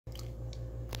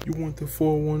You want the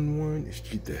 411? It's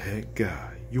G the Hat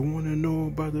Guy. You want to know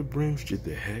about the brims? G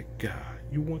the Hat Guy.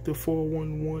 You want the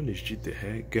 411? It's G the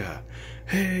Hat Guy.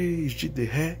 Hey, it's G the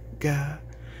Hat Guy.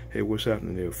 Hey, what's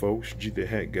happening there, folks? G the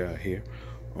Hat Guy here.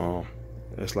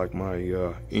 That's like my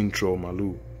intro, my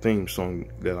little theme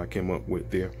song that I came up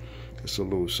with there. It's a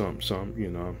little something,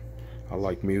 you know. I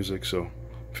like music, so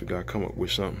I figured I'd come up with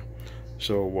something.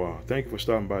 So thank you for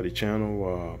stopping by the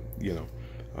channel.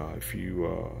 If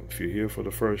you're here for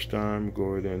the first time,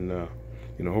 go ahead and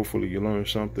hopefully you learn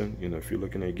something. If you're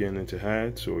looking at getting into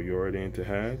hats, or you're already into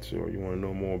hats, or you want to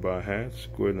know more about hats,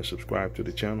 go ahead and subscribe to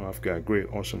the channel. I've got great,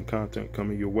 awesome content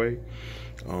coming your way.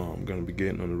 I'm going to be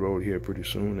getting on the road here pretty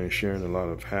soon and sharing a lot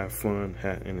of hat fun,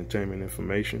 hat entertainment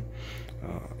information.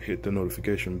 Hit the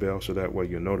notification bell so that way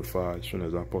you're notified as soon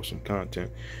as I post some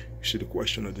content. You see the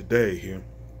question of the day here.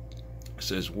 It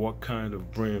says, what kind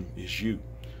of brim is you?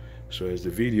 So as the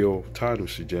video title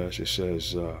suggests, it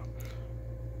says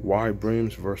wide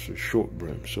brims versus short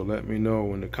brims. So let me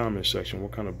know in the comment section,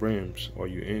 what kind of brims are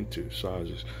you into?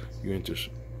 Sizes, you into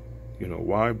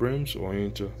wide brims or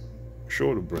into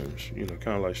shorter brims?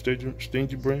 Kind of like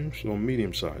stingy brims or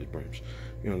medium-sized brims.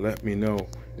 Let me know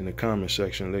in the comment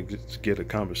section. Let's get a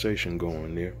conversation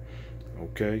going there.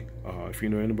 Okay, if you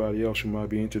know anybody else who might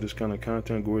be into this kind of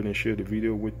content, go ahead and share the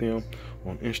video with them.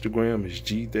 On Instagram is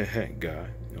G the Hat Guy.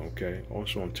 Okay,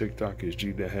 also on TikTok is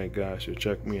G the Hat Guy. So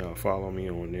check me out, follow me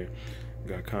on there.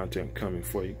 Got content coming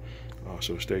for you.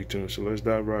 So stay tuned. So let's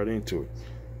dive right into it.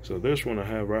 So this one I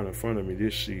have right in front of me.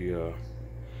 This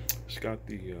it's got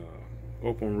the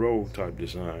open road type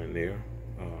design there.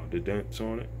 The dents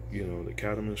on it, the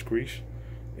cattleman's crease.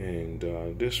 And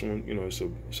this one,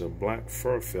 it's a black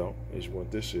fur felt is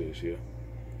what this is here.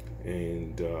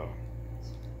 And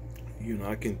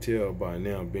I can tell by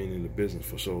now, being in the business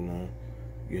for so long,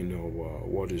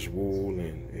 what is wool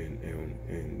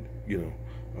and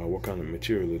what kind of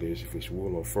material it is, if it's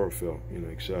wool or fur felt,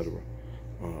 etc.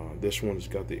 This one has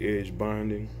got the edge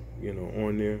binding,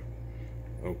 on there.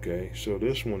 Okay, so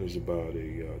this one is about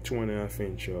a 2.5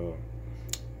 inch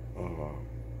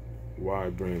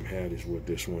wide brim hat is what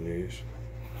this one is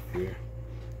here.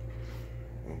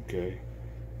 Okay,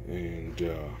 and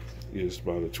it's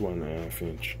about a 2.5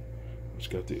 inch. It's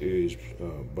got the edge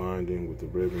binding with the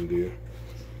ribbon there.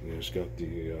 And it's got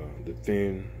the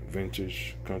thin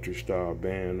vintage country style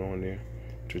band on there,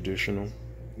 traditional,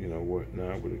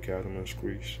 whatnot, with a cattleman's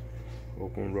crease,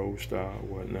 open road style,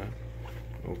 whatnot.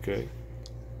 Okay,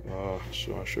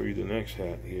 so I'll show you the next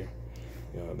hat here.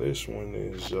 This one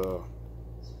is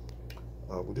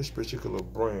with this particular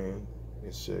brand,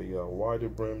 it's a wider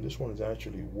brim. This one is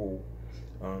actually wool.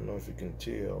 I don't know if you can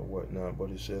tell or whatnot,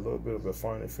 but it's a little bit of a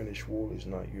finer finish wool. It's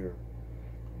not your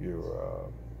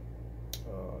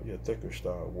thicker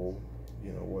style wool,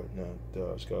 whatnot.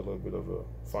 It's got a little bit of a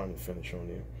finer finish on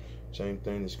there. Same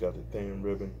thing, it's got the thin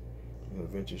ribbon,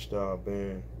 vintage style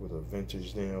band with a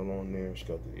vintage nail on there. It's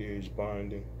got the edge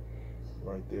binding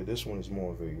right there. This one is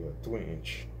more of a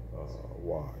 3-inch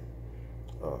wide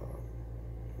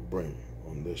brim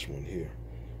on this one here.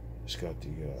 It's got the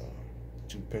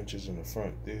 2 pinches in the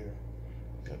front there.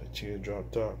 Got a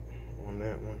teardrop top on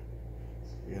that one.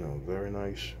 Very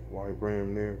nice wide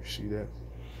brim there. You see that?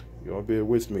 Y'all bear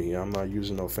with me. I'm not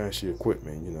using no fancy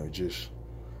equipment. Just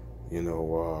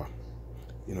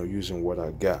using what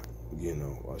I got.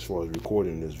 As far as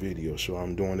recording this video. So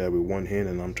I'm doing that with one hand,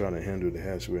 and I'm trying to handle the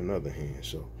hats with another hand.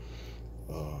 So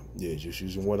yeah, just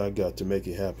using what I got to make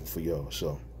it happen for y'all.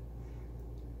 So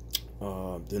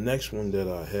the next one that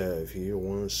I have here,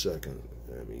 one second,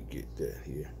 let me get that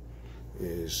here,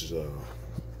 is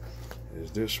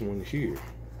this one here.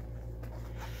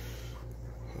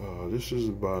 This is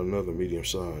about another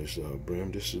medium-sized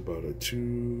brim. This is about a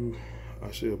 2,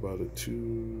 I say about a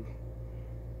 2,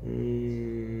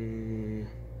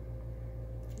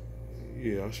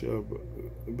 yeah, I say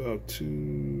about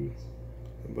 2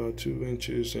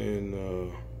 inches and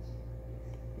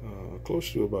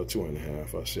close to about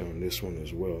 2.5. I say on this one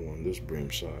as well, on this brim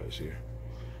size here.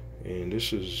 And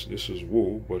this is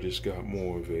wool, but it's got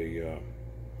more of a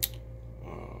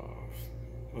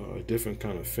different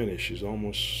kind of finish. It's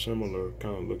almost similar,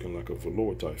 kind of looking like a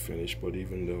velour type finish, but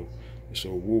even though it's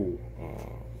a wool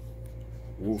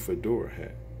fedora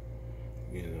hat,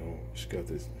 it's got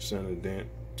the center dent,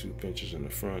 2 pinches in the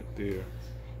front there,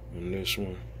 and this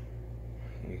one.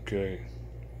 Okay,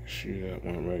 see that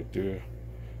one right there.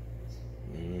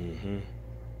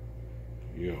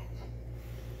 Yeah.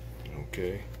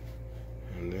 Okay,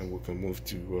 and then we can move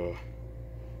to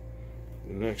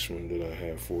the next one that I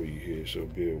have for you here, so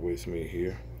bear with me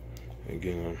here.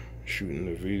 Again, I'm shooting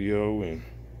the video and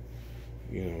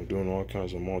You know, doing all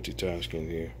kinds of multitasking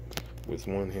here with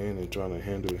one hand and trying to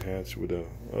handle the hats with the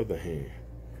other hand.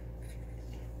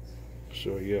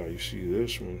 So yeah, you see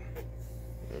this one.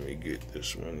 Let me get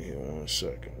this one here 1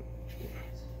 second.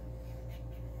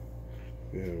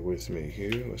 Bear with me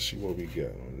here. Let's see what we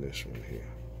got on this one here.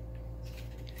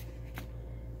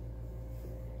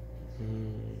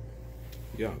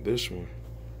 Yeah, this one.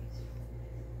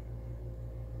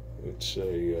 It's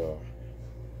a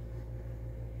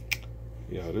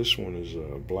yeah, this one is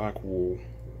black wool,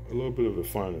 a little bit of a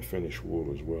finer finish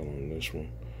wool as well on this one.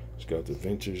 It's got the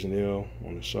vintage nail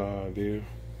on the side there.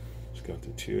 It's got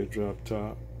the teardrop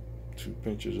top, 2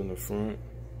 pinches in the front.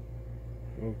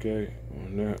 Okay,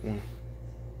 on that one.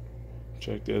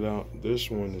 Check that out. This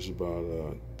one is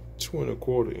about 2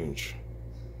 1/4 inch.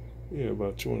 Yeah,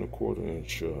 about 2 1/4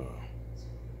 inch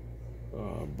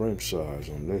brim size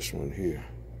on this one here.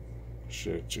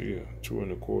 Check, yeah, 2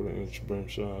 1/4 inch brim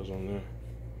size on that.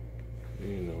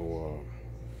 You know,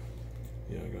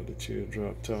 yeah, I got the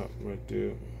teardrop top right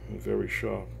there. Very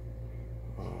sharp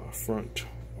front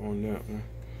on that one.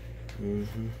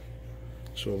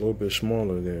 So a little bit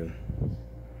smaller than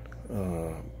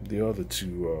the other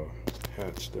 2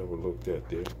 hats that were looked at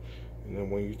there. And then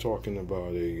when you're talking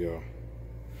about a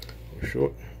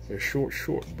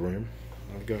short brim,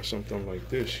 I've got something like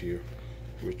this here,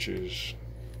 which is,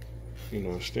 you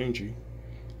know, stingy.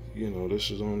 You know, this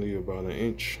is only about an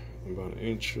inch, about an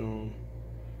inch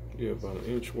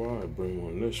wide brim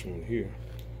on this one here.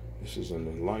 This is in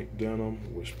the light denim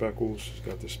with speckles. It's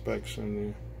got the specks in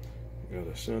there.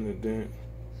 Got a center dent.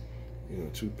 You know,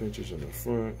 2 pinches in the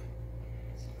front.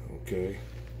 Okay.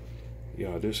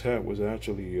 Yeah, this hat was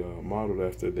actually modeled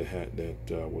after the hat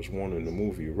that was worn in the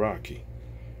movie Rocky.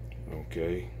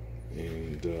 Okay,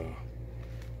 and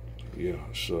yeah,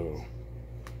 so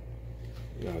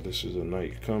yeah, this is a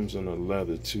nice. Comes in a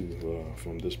leather too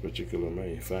from this particular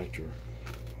manufacturer,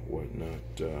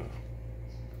 whatnot.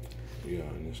 Yeah,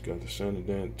 and it's got the center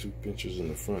dent, 2 pinches in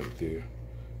the front there,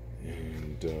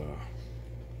 and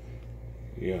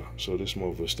yeah, so this more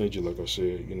of a stingy, like I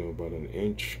said, you know, about an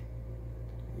inch,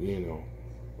 you know,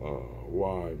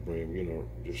 wide brim, you know,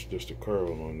 just a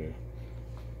curl on there.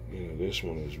 You know, this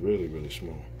one is really, really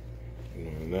small, you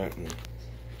know, and that one.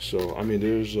 So, I mean,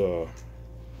 there's, you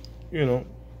know,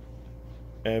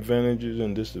 advantages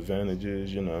and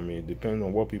disadvantages, you know, I mean, depending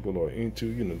on what people are into.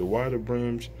 You know, the wider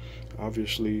brims,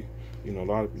 obviously, you know, a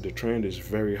lot of the trend is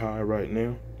very high right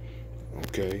now,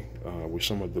 okay, with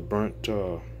some of the burnt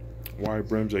wide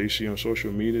brims that you see on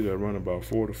social media that run about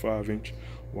 4 to 5 inch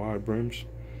wide brims.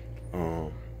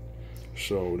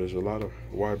 So there's a lot of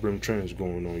wide brim trends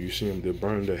going on. You see them, they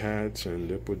burn the hats and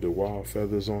they put the wild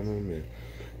feathers on them and,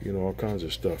 you know, all kinds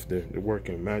of stuff. They're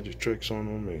working magic tricks on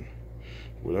them and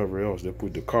whatever else. They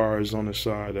put the cars on the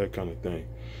side, that kind of thing.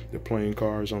 They're playing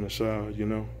cars on the side, you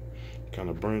know, kind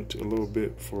of burnt a little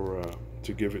bit for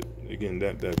to give it, again,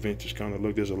 that vintage kind of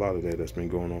look. There's a lot of that that's been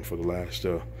going on for the last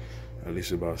at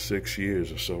least about 6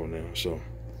 years or so now. So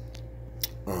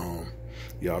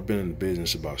yeah, I've been in the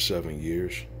business about 7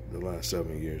 years, the last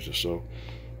 7 years or so.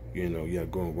 You know, yeah,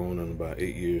 going on about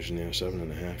 8 years now,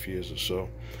 7.5 years or so.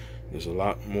 There's a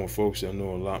lot more folks that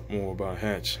know a lot more about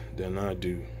hats than I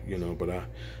do, you know, but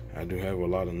I do have a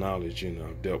lot of knowledge. You know,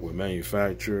 I've dealt with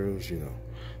manufacturers, you know,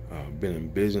 I've been in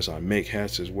business. I make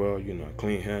hats as well, you know, I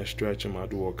clean hats, stretch them, I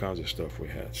do all kinds of stuff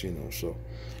with hats, you know, so,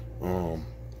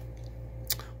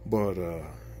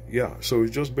 yeah, so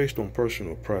it's just based on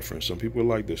personal preference. Some people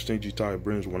like the stingy type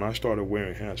brims. When I started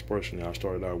wearing hats personally, I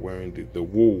started out wearing the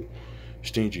wool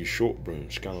stingy short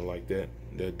brims, kind of like that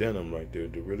denim right there,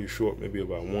 the really short, maybe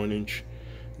about 1 inch,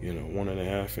 you know,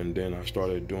 1.5, and then I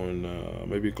started doing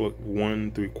maybe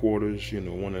 1 3/4, you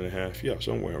know, 1.5, yeah,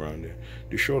 somewhere around there.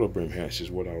 The shorter brim hats is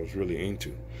what I was really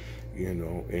into, you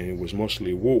know, and it was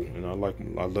mostly wool, and I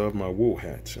love my wool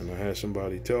hats. And I had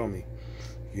somebody tell me,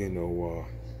 you know,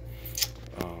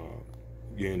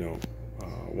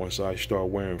 once I start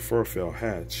wearing fur felt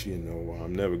hats, you know,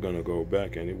 I'm never gonna go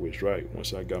back. And it was right.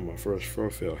 Once I got my first fur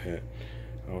felt hat,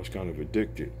 I was kind of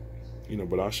addicted, you know.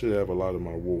 But I should have a lot of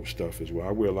my wool stuff as well.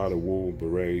 I wear a lot of wool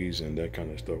berets and that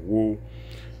kind of stuff. Wool,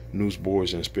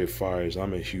 newsboys, and Spitfires.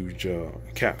 I'm a huge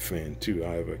cap fan too.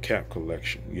 I have a cap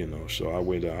collection, you know. So I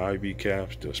wear the Ivy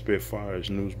caps, the Spitfires,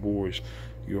 newsboys,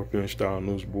 European style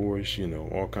newsboys, you know,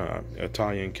 all kind of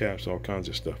Italian caps, all kinds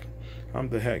of stuff. I'm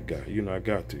the hat guy, you know, I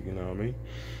got to, you know what I mean?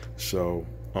 So,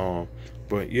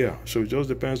 but yeah, so it just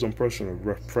depends on personal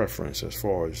preference as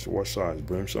far as what size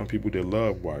brim. Some people, they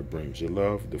love wide brims. They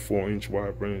love the 4-inch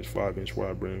wide brims, 5-inch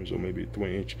wide brims, or maybe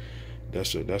 3-inch.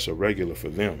 That's a regular for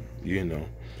them, you know.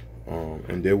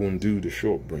 and they won't do the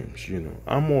short brims. You know,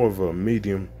 I'm more of a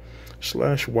medium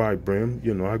 / wide brim.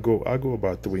 You know, I go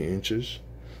about 3 inches.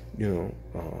 You know,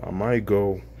 I might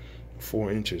go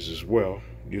 4 inches as well.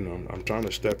 You know, I'm trying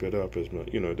to step it up, as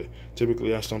you know. Typically,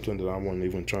 that's something that I wasn't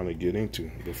even trying to get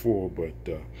into before. But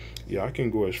yeah, I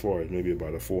can go as far as maybe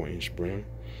about a 4-inch brim.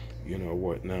 You know,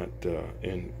 whatnot,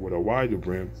 and with a wider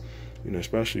brim. You know,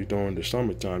 especially during the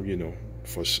summertime. You know,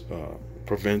 for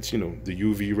prevents, you know, the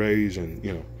UV rays and,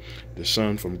 you know, the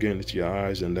sun from getting into your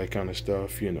eyes and that kind of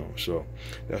stuff, you know. So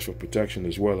that's for protection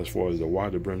as well, as far as the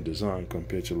wider brim design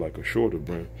compared to like a shorter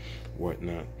brim,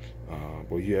 whatnot.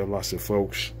 But you have lots of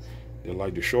folks that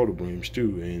like the shorter brims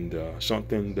too. And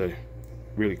something that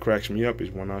really cracks me up is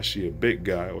when I see a big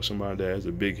guy or somebody that has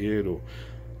a big head or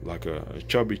like a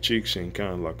chubby cheeks and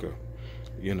kind of like a,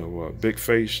 you know, a big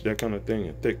face, that kind of thing,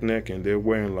 a thick neck, and they're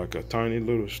wearing like a tiny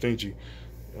little stingy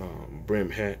brim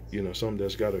hat, you know, something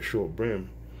that's got a short brim,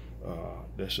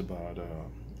 that's about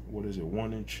what is it,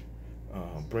 1 inch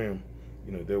brim.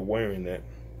 You know, they're wearing that.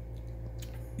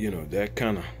 You know, that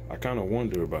I kind of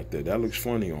wonder about that. That looks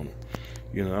funny on them.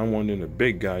 You know, I'm wondering, a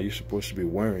big guy, you're supposed to be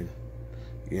wearing,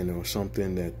 you know,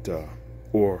 something that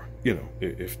or, you know,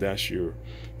 if that's your,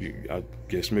 I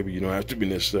guess maybe you don't have to be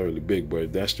necessarily big, but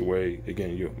if that's the way,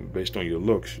 again, you're based on your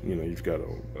looks, you know, you've got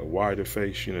a wider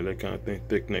face, you know, that kind of thing,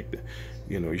 thick neck,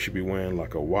 you know, you should be wearing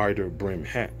like a wider brim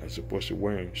hat as opposed to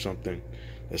wearing something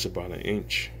that's about 1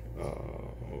 inch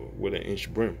with 1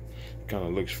 inch brim. It kind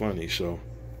of looks funny. So,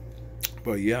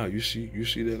 but yeah, you see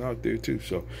that out there too.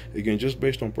 So again, just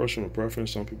based on personal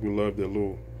preference, some people love their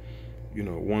little, you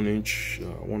know, 1 inch,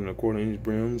 1 1/4 inch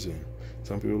brims, and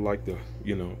some people like the,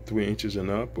 you know, 3 inches and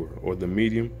up, or the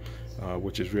medium,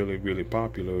 which is really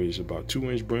popular, is about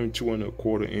 2-inch brim, 2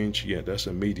 1/4 inch. Yeah, that's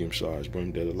a medium size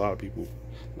brim that a lot of people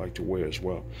like to wear as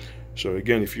well. So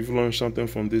again, if you've learned something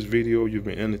from this video, you've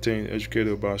been entertained,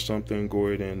 educated about something, go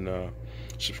ahead and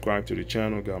subscribe to the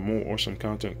channel. Got more awesome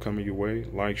content coming your way.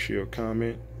 Like, share,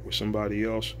 comment with somebody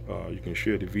else. You can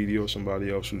share the video with somebody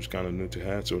else who's kind of new to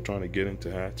hats or trying to get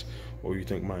into hats, or you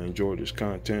think might enjoy this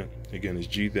content. Again, it's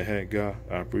G the Hat Guy.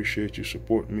 I appreciate you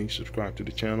supporting me. Subscribe to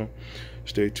the channel.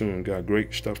 Stay tuned. Got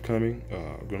great stuff coming.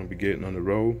 Gonna be getting on the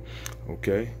road.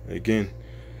 Okay. Again,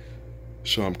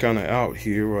 so I'm kind of out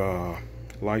here.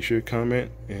 Like, share, comment,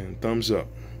 and thumbs up.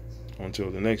 Until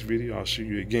the next video, I'll see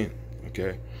you again.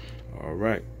 Okay. All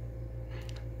right.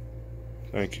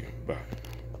 Thank you. Bye.